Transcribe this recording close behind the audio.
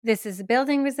This is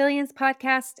Building Resilience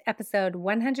Podcast, episode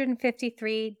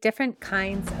 153, Different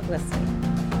Kinds of Listening.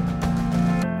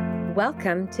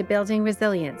 Welcome to Building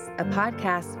Resilience, a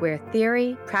podcast where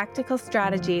theory, practical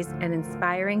strategies, and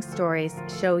inspiring stories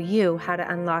show you how to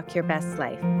unlock your best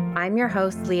life. I'm your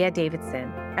host, Leah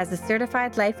Davidson. As a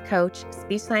certified life coach,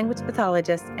 speech-language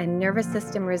pathologist, and nervous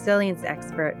system resilience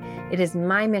expert, it is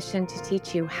my mission to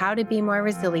teach you how to be more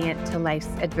resilient to life's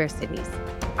adversities.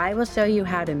 I will show you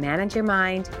how to manage your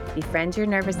mind, befriend your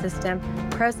nervous system,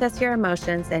 process your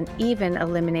emotions, and even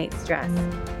eliminate stress.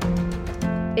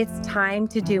 It's time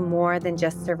to do more than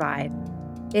just survive.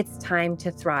 It's time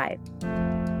to thrive.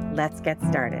 Let's get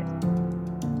started.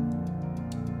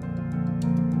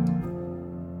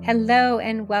 Hello,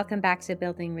 and welcome back to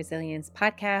Building Resilience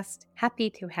Podcast. Happy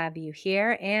to have you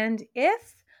here. And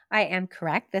if I am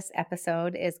correct, this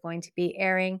episode is going to be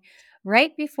airing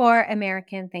right before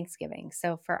American Thanksgiving.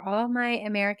 So for all my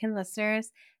American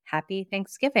listeners, happy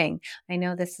Thanksgiving. I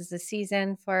know this is a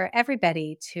season for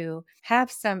everybody to have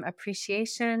some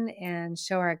appreciation and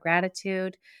show our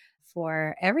gratitude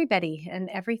for everybody and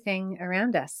everything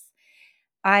around us.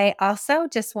 I also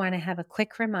just want to have a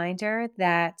quick reminder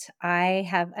that I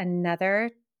have another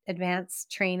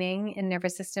advanced training in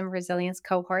nervous system resilience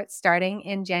cohort starting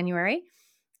in January.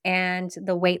 And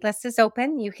the waitlist is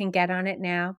open. You can get on it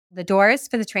now. The doors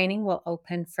for the training will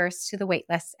open first to the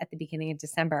waitlist at the beginning of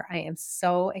December. I am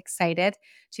so excited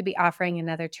to be offering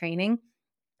another training.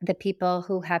 The people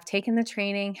who have taken the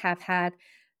training have had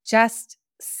just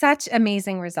such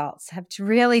amazing results, have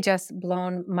really just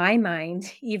blown my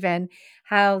mind, even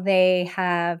how they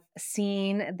have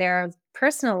seen their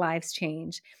personal lives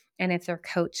change. And if they're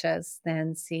coaches,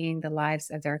 then seeing the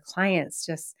lives of their clients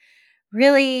just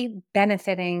really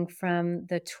benefiting from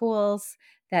the tools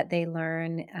that they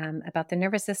learn about the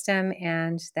nervous system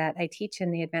and that I teach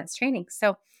in the advanced training.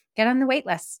 So get on the wait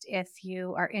list if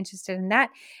you are interested in that.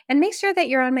 And make sure that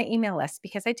you're on my email list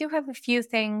because I do have a few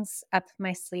things up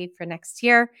my sleeve for next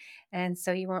year. And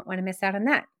so you won't want to miss out on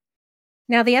that.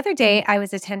 Now, the other day, I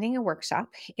was attending a workshop.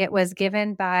 It was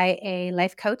given by a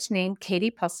life coach named Katie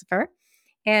Pulsifer,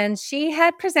 and she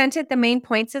had presented the main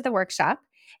points of the workshop.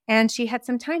 And she had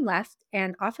some time left.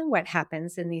 And often what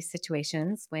happens in these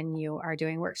situations when you are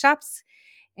doing workshops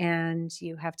and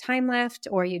you have time left,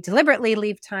 or you deliberately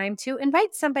leave time to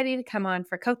invite somebody to come on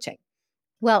for coaching.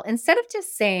 Well, instead of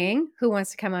just saying who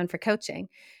wants to come on for coaching,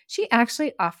 she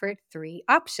actually offered 3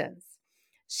 options.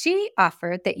 She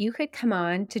offered that you could come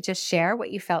on to just share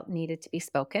what you felt needed to be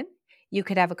spoken. You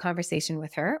could have a conversation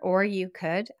with her, or you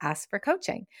could ask for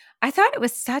coaching. I thought it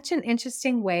was such an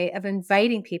interesting way of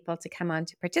inviting people to come on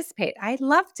to participate. I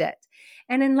loved it.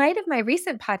 And in light of my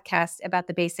recent podcast about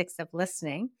the basics of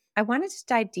listening, I wanted to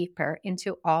dive deeper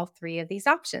into all 3 of these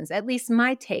options, at least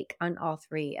my take on all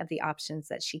 3 of the options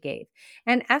that she gave.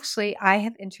 And actually, I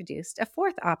have introduced a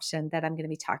 4th option that I'm going to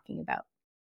be talking about.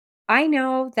 I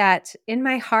know that in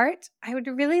my heart, I would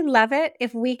really love it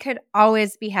if we could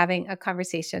always be having a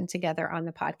conversation together on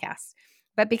the podcast.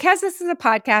 But because this is a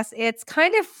podcast, it's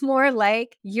kind of more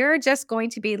like you're just going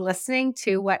to be listening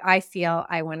to what I feel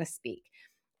I want to speak.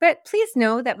 But please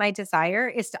know that my desire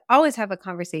is to always have a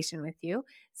conversation with you.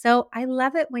 So I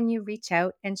love it when you reach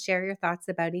out and share your thoughts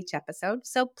about each episode.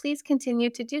 So please continue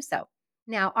to do so.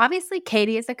 Now, obviously,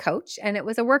 Katie is a coach, and it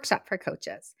was a workshop for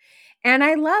coaches. And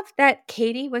I love that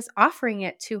Katie was offering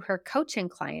it to her coaching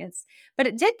clients, but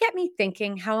it did get me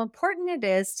thinking how important it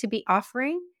is to be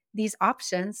offering these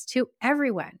options to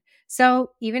everyone.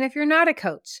 So even if you're not a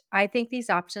coach, I think these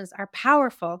options are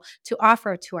powerful to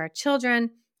offer to our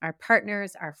children, our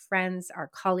partners, our friends, our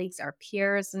colleagues, our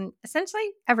peers, and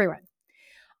essentially everyone.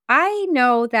 I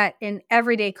know that in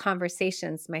everyday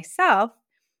conversations myself,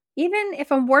 even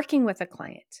if I'm working with a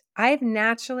client, I've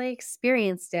naturally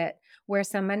experienced it where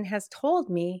someone has told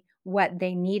me what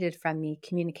they needed from me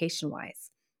communication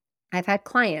wise. I've had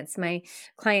my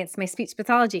speech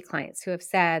pathology clients who have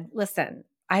said, listen,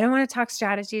 I don't want to talk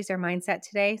strategies or mindset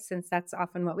today, since that's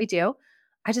often what we do.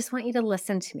 I just want you to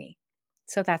listen to me.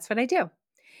 So that's what I do.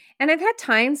 And I've had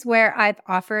times where I've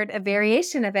offered a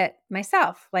variation of it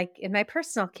myself, like in my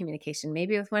personal communication,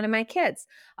 maybe with one of my kids.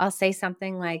 I'll say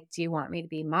something like, do you want me to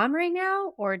be mom right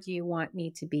now, or do you want me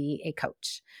to be a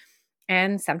coach?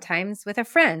 And sometimes with a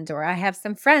friend, or I have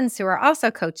some friends who are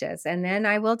also coaches. And then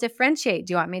I will differentiate.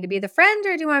 Do you want me to be the friend,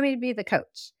 or do you want me to be the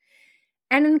coach?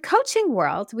 And in the coaching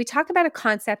world, we talk about a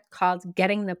concept called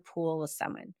getting the pool with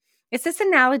someone. It's this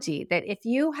analogy that if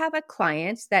you have a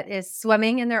client that is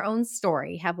swimming in their own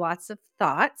story, have lots of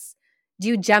thoughts, do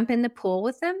you jump in the pool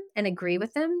with them and agree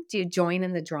with them? Do you join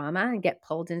in the drama and get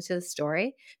pulled into the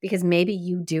story because maybe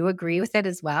you do agree with it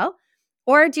as well?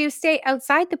 Or do you stay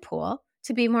outside the pool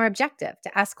to be more objective,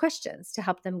 to ask questions, to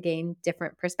help them gain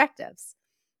different perspectives?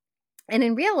 And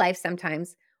in real life,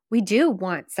 sometimes we do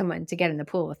want someone to get in the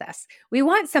pool with us. We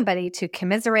want somebody to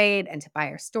commiserate and to buy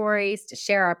our stories, to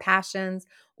share our passions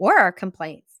or our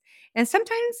complaints. And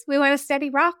sometimes we want a steady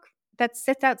rock that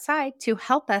sits outside to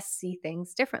help us see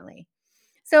things differently.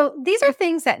 So these are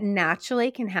things that naturally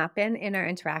can happen in our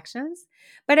interactions.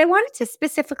 But I wanted to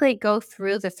specifically go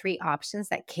through the three options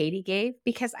that Katie gave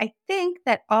because I think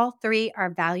that all three are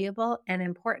valuable and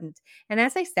important. And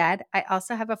as I said, I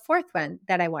also have a fourth one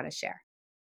that I want to share.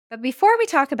 But before we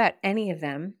talk about any of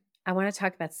them, I want to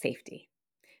talk about safety.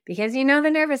 Because the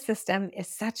nervous system is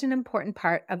such an important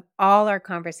part of all our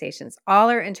conversations, all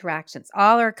our interactions,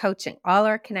 all our coaching, all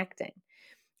our connecting.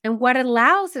 And what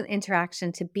allows an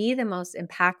interaction to be the most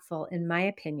impactful, in my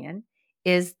opinion,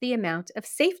 is the amount of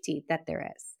safety that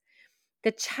there is.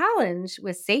 The challenge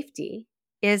with safety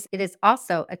is it is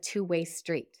also a two-way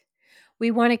street.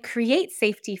 We want to create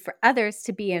safety for others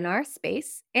to be in our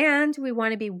space, and we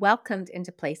want to be welcomed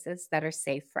into places that are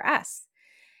safe for us.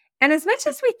 And as much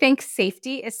as we think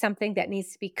safety is something that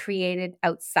needs to be created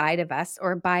outside of us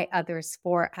or by others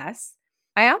for us,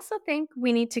 I also think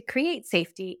we need to create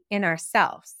safety in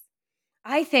ourselves.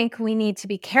 I think we need to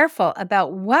be careful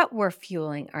about what we're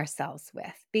fueling ourselves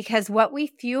with because what we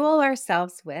fuel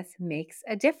ourselves with makes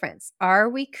a difference. Are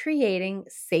we creating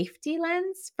safety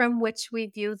lens from which we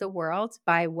view the world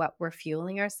by what we're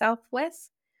fueling ourselves with?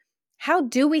 How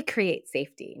do we create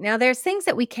safety? Now, there's things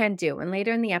that we can do. And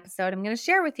later in the episode, I'm going to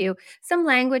share with you some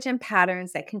language and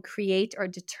patterns that can create or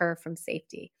deter from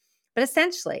safety. But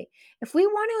essentially, if we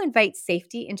want to invite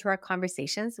safety into our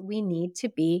conversations, we need to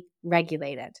be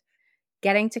regulated.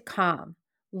 Getting to calm,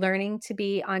 learning to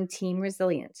be on team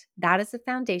resilient. That is the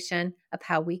foundation of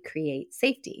how we create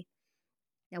safety.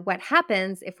 Now, what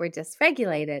happens if we're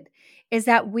dysregulated is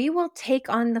that we will take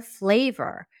on the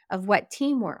flavor of what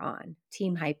team we're on,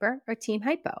 team hyper or team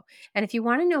hypo. And if you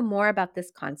want to know more about this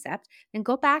concept, then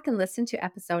go back and listen to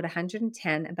episode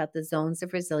 110 about the zones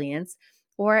of resilience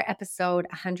or episode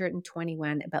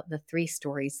 121 about the 3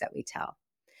 stories that we tell.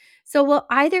 So we'll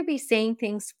either be saying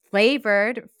things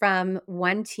flavored from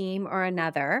one team or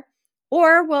another,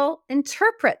 or we'll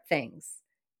interpret things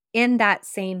in that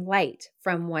same light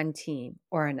from one team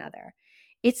or another.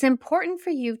 It's important for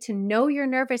you to know your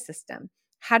nervous system,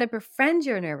 how to befriend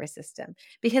your nervous system,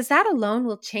 because that alone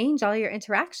will change all your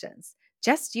interactions.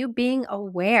 Just you being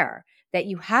aware that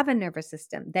you have a nervous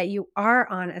system, that you are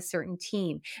on a certain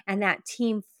team, and that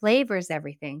team flavors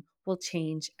everything will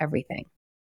change everything.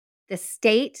 The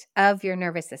state of your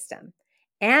nervous system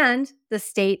and the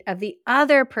state of the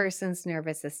other person's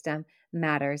nervous system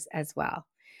matters as well.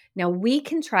 Now, we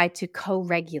can try to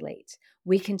co-regulate.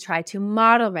 We can try to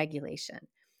model regulation.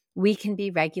 We can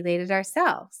be regulated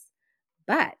ourselves,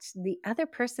 but the other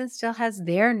person still has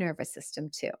their nervous system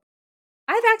too.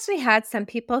 I've actually had some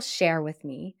people share with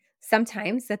me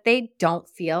sometimes that they don't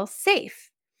feel safe.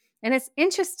 And it's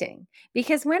interesting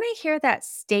because when I hear that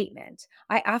statement,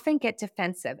 I often get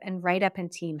defensive and right up in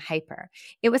team hyper.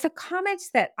 It was a comment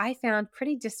that I found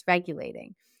pretty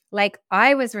dysregulating, like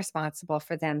I was responsible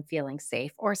for them feeling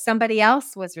safe or somebody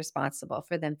else was responsible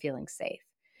for them feeling safe.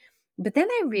 But then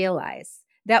I realized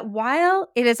that while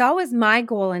it is always my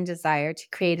goal and desire to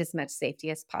create as much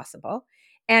safety as possible,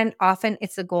 and often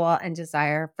it's a goal and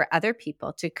desire for other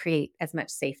people to create as much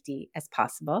safety as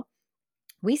possible,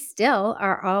 we still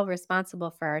are all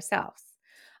responsible for ourselves.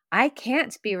 I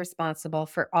can't be responsible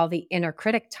for all the inner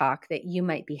critic talk that you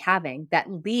might be having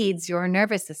that leads your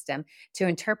nervous system to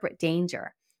interpret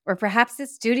danger. Or perhaps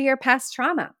it's due to your past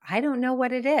trauma. I don't know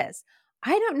what it is.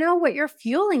 I don't know what you're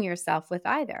fueling yourself with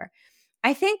either.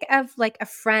 I think of like a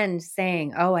friend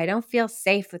saying, "Oh, I don't feel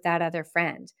safe with that other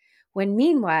friend." When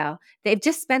meanwhile, they've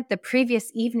just spent the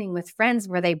previous evening with friends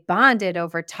where they bonded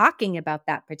over talking about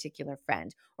that particular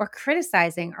friend or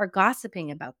criticizing or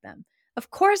gossiping about them.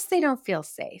 Of course, they don't feel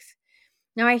safe.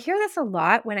 Now, I hear this a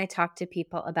lot when I talk to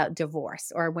people about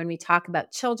divorce or when we talk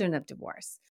about children of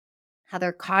divorce, how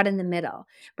they're caught in the middle.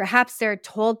 Perhaps they're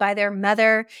told by their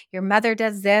mother, your mother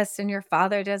does this and your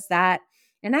father does that.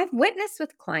 And I've witnessed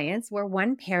with clients where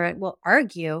one parent will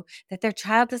argue that their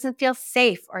child doesn't feel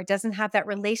safe or doesn't have that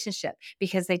relationship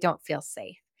because they don't feel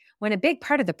safe. When a big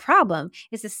part of the problem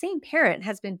is the same parent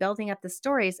has been building up the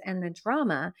stories and the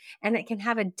drama, and it can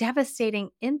have a devastating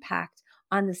impact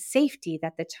on the safety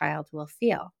that the child will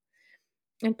feel.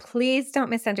 And please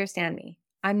don't misunderstand me.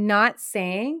 I'm not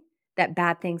saying that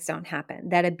bad things don't happen,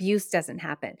 that abuse doesn't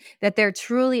happen, that there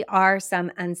truly are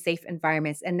some unsafe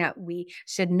environments and that we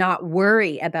should not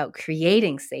worry about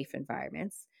creating safe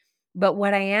environments. But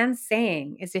what I am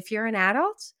saying is if you're an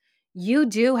adult, you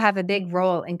do have a big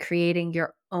role in creating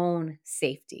your own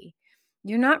safety.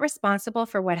 You're not responsible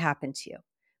for what happened to you,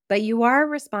 but you are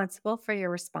responsible for your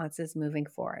responses moving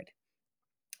forward.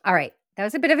 All right, that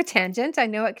was a bit of a tangent. I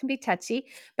know it can be touchy,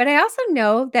 but I also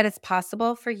know that it's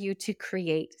possible for you to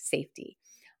create safety.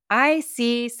 I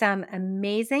see some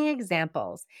amazing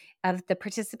examples of the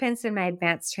participants in my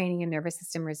advanced training in nervous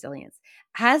system resilience.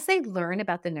 As they learn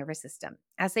about the nervous system,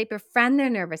 as they befriend their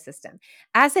nervous system,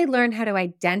 as they learn how to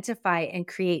identify and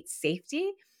create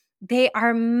safety, they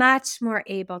are much more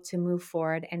able to move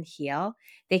forward and heal.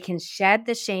 They can shed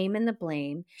the shame and the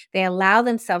blame. They allow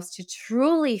themselves to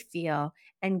truly feel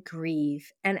and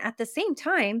grieve, and at the same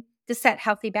time, to set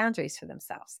healthy boundaries for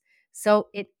themselves. So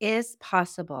it is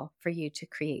possible for you to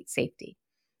create safety.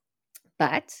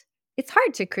 But it's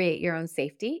hard to create your own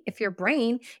safety if your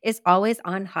brain is always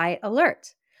on high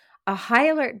alert. A high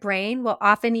alert brain will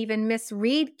often even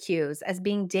misread cues as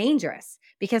being dangerous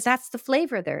because that's the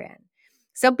flavor they're in.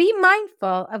 So be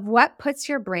mindful of what puts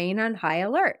your brain on high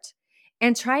alert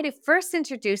and try to first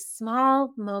introduce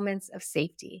small moments of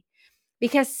safety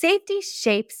because safety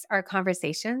shapes our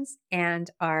conversations and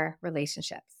our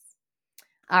relationships.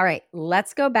 All right,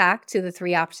 let's go back to the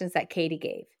three options that Katie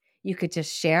gave. You could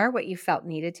just share what you felt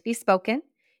needed to be spoken,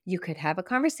 you could have a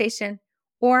conversation,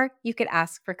 or you could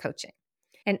ask for coaching.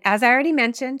 And as I already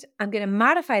mentioned, I'm going to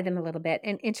modify them a little bit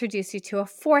and introduce you to a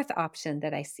fourth option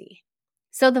that I see.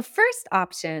 So the first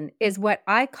option is what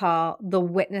I call the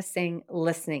witnessing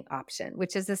listening option,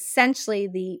 which is essentially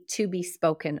the to be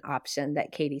spoken option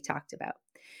that Katie talked about.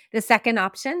 The second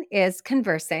option is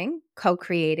conversing,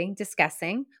 co-creating,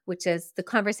 discussing, which is the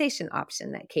conversation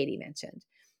option that Katie mentioned.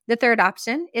 The third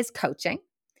option is coaching.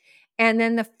 And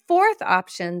then the fourth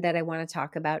option that I want to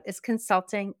talk about is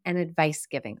consulting and advice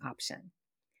giving option.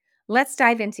 Let's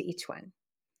dive into each one.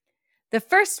 The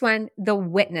first one, the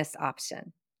witness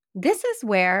option. This is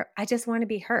where I just want to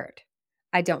be heard.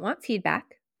 I don't want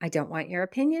feedback. I don't want your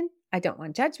opinion. I don't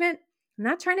want judgment. I'm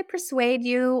not trying to persuade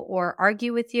you or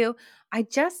argue with you. I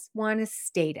just want to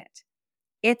state it.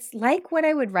 It's like what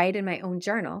I would write in my own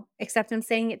journal, except I'm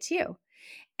saying it to you.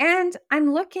 And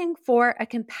I'm looking for a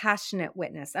compassionate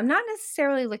witness. I'm not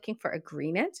necessarily looking for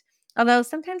agreement, although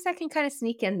sometimes that can kind of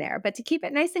sneak in there. But to keep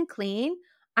it nice and clean,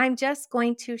 I'm just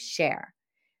going to share.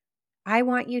 I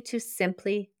want you to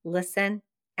simply listen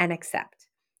and accept.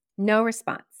 No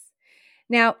response.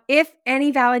 Now, if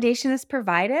any validation is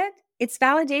provided, it's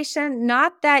validation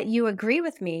not that you agree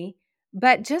with me,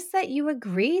 but just that you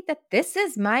agree that this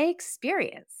is my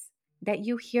experience, that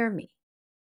you hear me.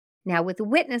 Now, with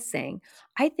witnessing,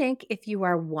 I think if you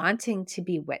are wanting to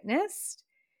be witnessed,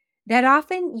 that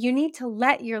often you need to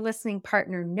let your listening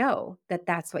partner know that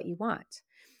that's what you want.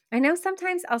 I know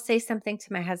sometimes I'll say something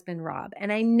to my husband, Rob,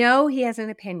 and I know he has an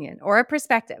opinion or a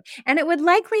perspective, and it would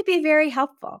likely be very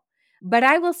helpful. But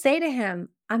I will say to him,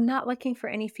 I'm not looking for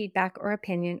any feedback or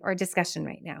opinion or discussion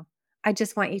right now. I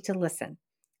just want you to listen.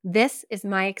 This is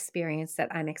my experience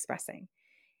that I'm expressing.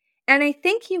 And I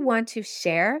think you want to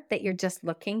share that you're just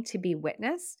looking to be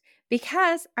witnessed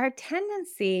because our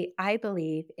tendency, I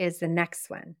believe, is the next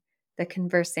one, the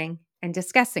conversing and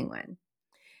discussing one.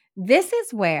 This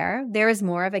is where there is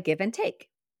more of a give and take.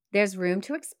 There's room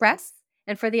to express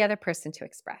and for the other person to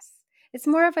express. It's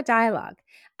more of a dialogue,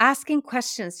 asking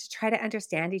questions to try to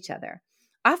understand each other.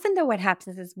 Often, though, what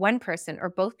happens is one person or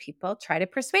both people try to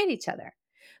persuade each other.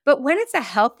 But when it's a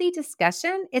healthy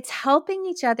discussion, it's helping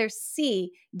each other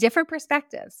see different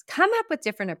perspectives, come up with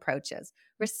different approaches,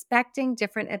 respecting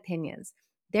different opinions.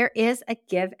 There is a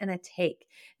give and a take.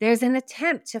 There's an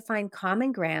attempt to find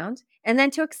common ground and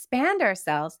then to expand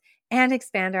ourselves and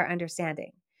expand our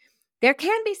understanding. There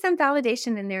can be some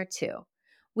validation in there too.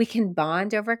 We can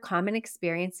bond over common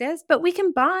experiences, but we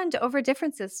can bond over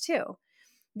differences too.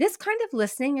 This kind of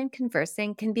listening and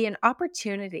conversing can be an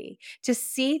opportunity to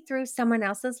see through someone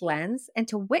else's lens and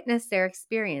to witness their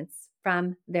experience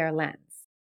from their lens.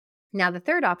 Now, the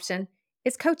third option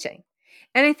is coaching.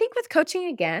 And I think with coaching,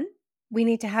 again, we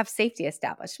need to have safety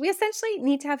established. We essentially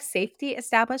need to have safety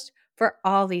established for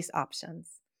all these options.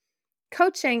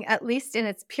 Coaching, at least in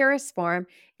its purest form,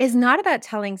 is not about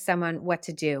telling someone what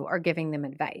to do or giving them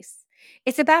advice.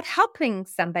 It's about helping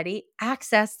somebody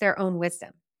access their own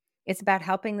wisdom. It's about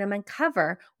helping them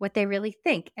uncover what they really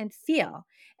think and feel.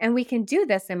 And we can do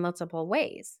this in multiple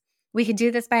ways. We can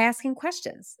do this by asking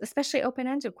questions, especially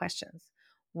open-ended questions.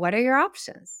 What are your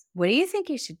options? What do you think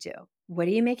you should do? What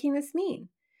are you making this mean?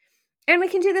 And we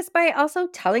can do this by also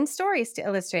telling stories to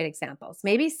illustrate examples.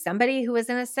 Maybe somebody who is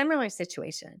in a similar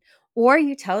situation, or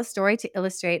you tell a story to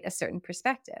illustrate a certain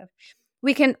perspective.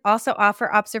 We can also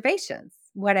offer observations.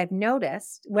 what I've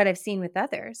noticed, what I've seen with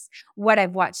others, what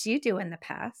I've watched you do in the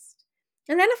past.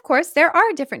 And then, of course, there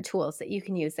are different tools that you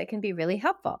can use that can be really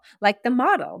helpful, like the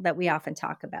model that we often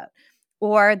talk about,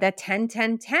 or the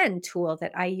 10-10-10 tool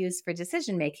that I use for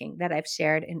decision making that I've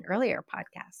shared in earlier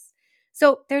podcasts.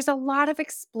 So there's a lot of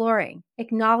exploring,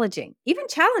 acknowledging, even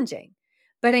challenging.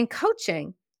 But in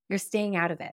coaching, you're staying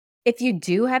out of it. If you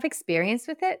do have experience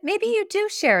with it, maybe you do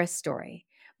share a story.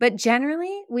 But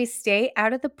generally, we stay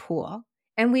out of the pool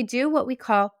and we do what we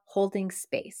call holding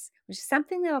space, which is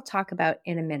something that I'll talk about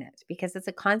in a minute because it's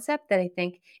a concept that I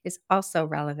think is also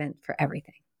relevant for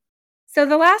everything. So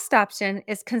the last option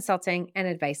is consulting and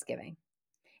advice giving.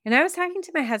 And I was talking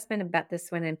to my husband about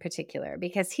this one in particular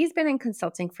because he's been in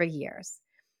consulting for years.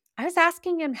 I was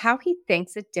asking him how he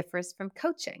thinks it differs from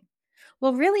coaching.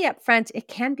 Well, really up front, it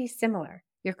can be similar.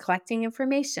 You're collecting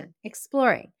information,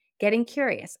 exploring, getting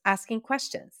curious, asking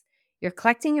questions. You're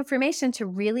collecting information to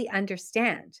really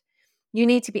understand. You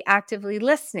need to be actively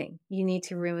listening. You need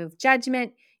to remove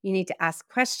judgment. You need to ask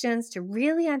questions to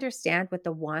really understand what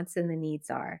the wants and the needs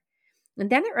are. And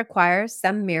then it requires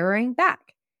some mirroring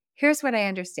back. Here's what I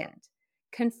understand.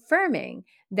 Confirming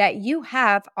that you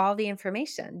have all the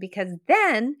information, because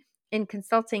then in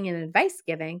consulting and advice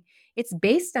giving, it's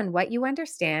based on what you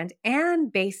understand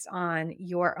and based on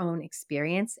your own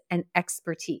experience and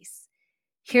expertise.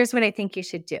 Here's what I think you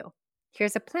should do.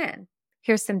 Here's a plan.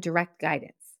 Here's some direct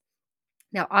guidance.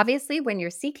 Now, obviously, when you're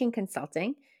seeking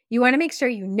consulting, you want to make sure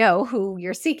you know who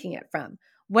you're seeking it from.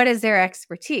 What is their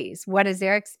expertise? What is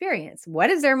their experience? What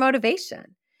is their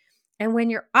motivation? And when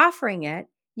you're offering it,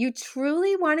 you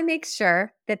truly want to make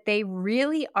sure that they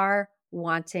really are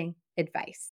wanting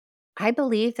advice. I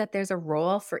believe that there's a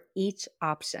role for each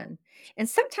option. And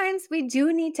sometimes we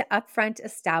do need to upfront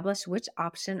establish which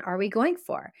option are we going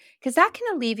for, because that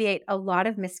can alleviate a lot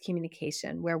of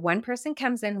miscommunication where one person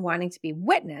comes in wanting to be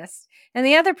witnessed and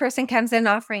the other person comes in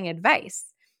offering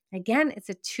advice. Again, it's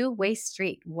a two-way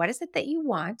street. What is it that you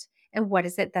want and what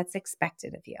is it that's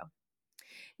expected of you?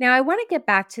 Now, I want to get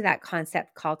back to that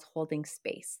concept called holding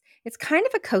space. It's kind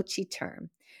of a coachy term,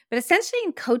 but essentially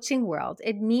in coaching world,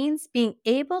 it means being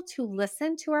able to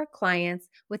listen to our clients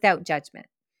without judgment.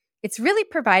 It's really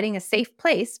providing a safe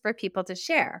place for people to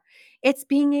share. It's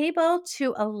being able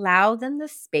to allow them the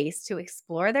space to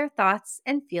explore their thoughts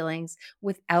and feelings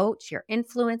without your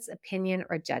influence, opinion,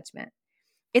 or judgment.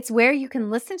 It's where you can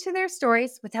listen to their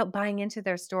stories without buying into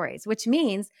their stories, which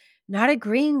means not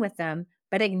agreeing with them,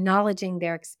 but acknowledging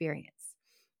their experience.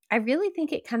 I really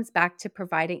think it comes back to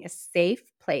providing a safe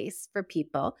place for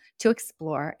people to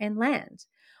explore and land.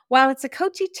 While it's a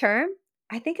coachy term,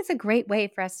 I think it's a great way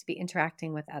for us to be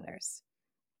interacting with others.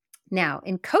 Now,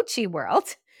 in coachy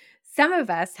world, some of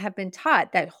us have been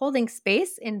taught that holding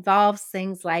space involves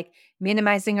things like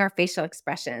minimizing our facial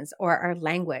expressions or our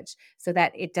language so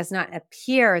that it does not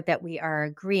appear that we are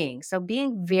agreeing. So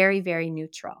being very, very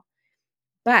neutral.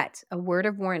 But a word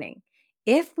of warning,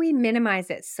 if we minimize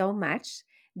it so much,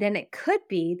 then it could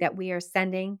be that we are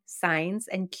sending signs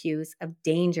and cues of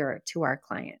danger to our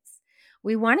clients.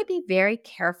 We want to be very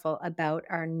careful about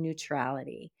our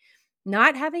neutrality.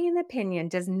 Not having an opinion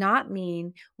does not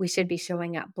mean we should be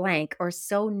showing up blank or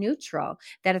so neutral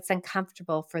that it's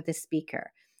uncomfortable for the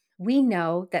speaker. We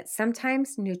know that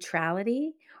sometimes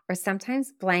neutrality or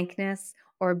sometimes blankness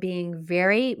or being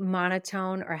very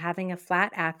monotone or having a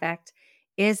flat affect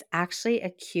is actually a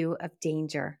cue of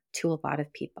danger to a lot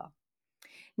of people.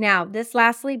 Now, this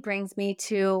lastly brings me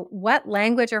to what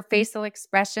language or facial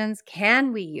expressions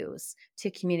can we use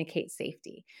to communicate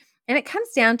safety? And it comes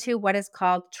down to what is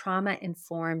called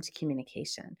trauma-informed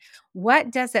communication.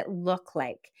 What does it look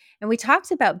like? And we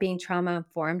talked about being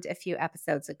trauma-informed a few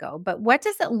episodes ago, but what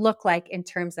does it look like in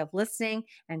terms of listening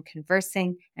and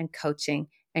conversing and coaching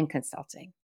and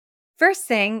consulting? First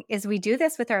thing is we do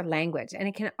this with our language, and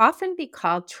it can often be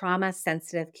called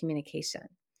trauma-sensitive communication.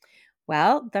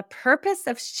 Well, the purpose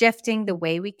of shifting the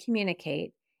way we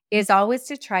communicate is always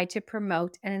to try to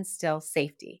promote and instill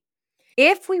safety.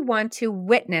 If we want to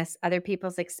witness other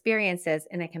people's experiences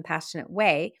in a compassionate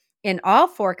way, in all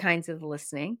four kinds of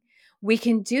listening, we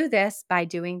can do this by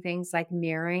doing things like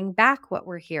mirroring back what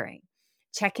we're hearing,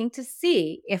 checking to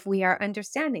see if we are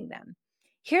understanding them.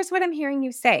 Here's what I'm hearing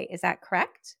you say. Is that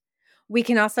correct? We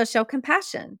can also show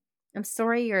compassion. I'm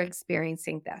sorry you're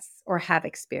experiencing this or have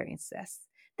experienced this.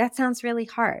 That sounds really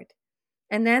hard.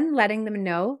 And then letting them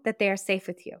know that they are safe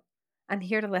with you. I'm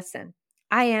here to listen.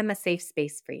 I am a safe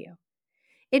space for you.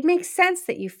 It makes sense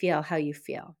that you feel how you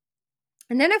feel.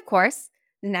 And then, of course,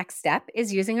 The next step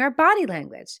is using our body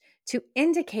language to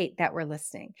indicate that we're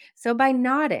listening. So by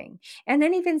nodding and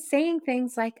then even saying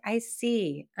things like, I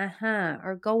see,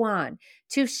 or go on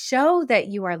to show that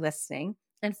you are listening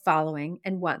and following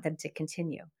and want them to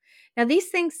continue. Now, these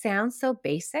things sound so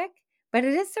basic, but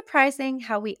it is surprising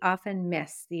how we often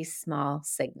miss these small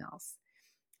signals.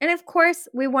 And of course,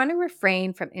 we want to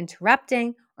refrain from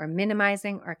interrupting or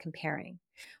minimizing or comparing.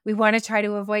 We want to try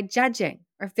to avoid judging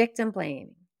or victim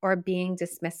blaming or being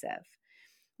dismissive.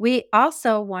 We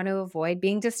also want to avoid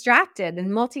being distracted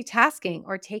and multitasking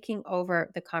or taking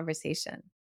over the conversation.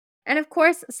 And of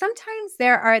course, sometimes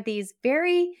there are these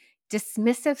very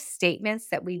dismissive statements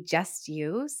that we just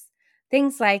use.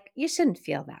 Things like, you shouldn't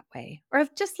feel that way, or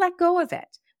just let go of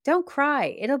it. Don't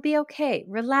cry. It'll be okay.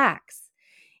 Relax.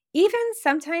 Even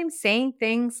sometimes saying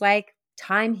things like,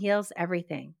 time heals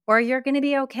everything, or you're going to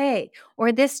be okay,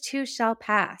 or this too shall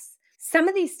pass. Some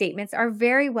of these statements are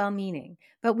very well-meaning,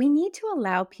 but we need to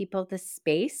allow people the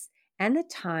space and the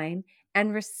time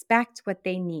and respect what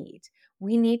they need.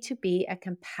 We need to be a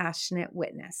compassionate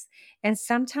witness. And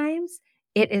sometimes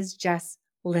it is just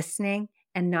listening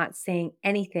and not saying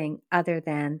anything other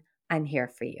than, I'm here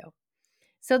for you.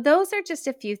 So those are just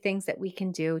a few things that we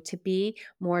can do to be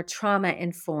more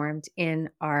trauma-informed in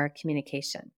our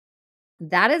communication.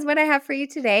 That is what I have for you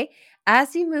today.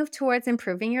 As you move towards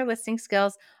improving your listening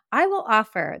skills, I will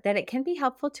offer that it can be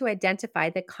helpful to identify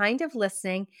the kind of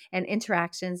listening and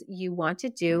interactions you want to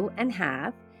do and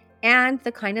have, and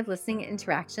the kind of listening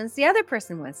interactions the other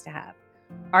person wants to have.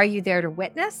 Are you there to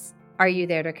witness? Are you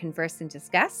there to converse and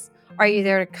discuss? Are you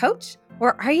there to coach?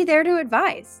 Or are you there to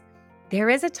advise? There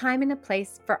is a time and a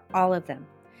place for all of them.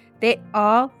 They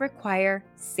all require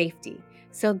safety.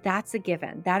 So that's a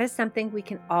given. That is something we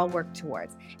can all work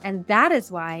towards. And that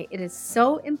is why it is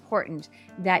so important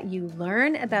that you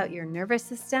learn about your nervous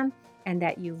system and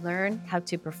that you learn how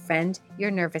to befriend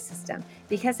your nervous system,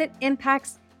 because it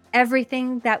impacts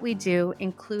everything that we do,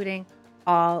 including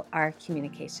all our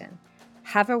communication.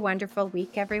 Have a wonderful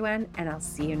week, everyone, and I'll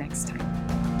see you next time.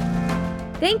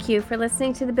 Thank you for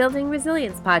listening to the Building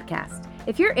Resilience podcast.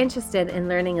 If you're interested in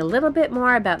learning a little bit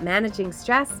more about managing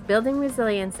stress, building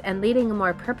resilience, and leading a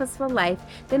more purposeful life,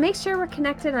 then make sure we're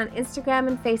connected on Instagram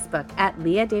and Facebook at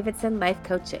Leah Davidson Life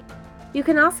Coaching. You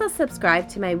can also subscribe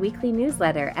to my weekly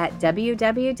newsletter at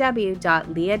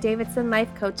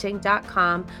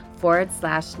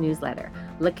www.leahdavidsonlifecoaching.com/newsletter.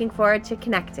 Looking forward to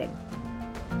connecting.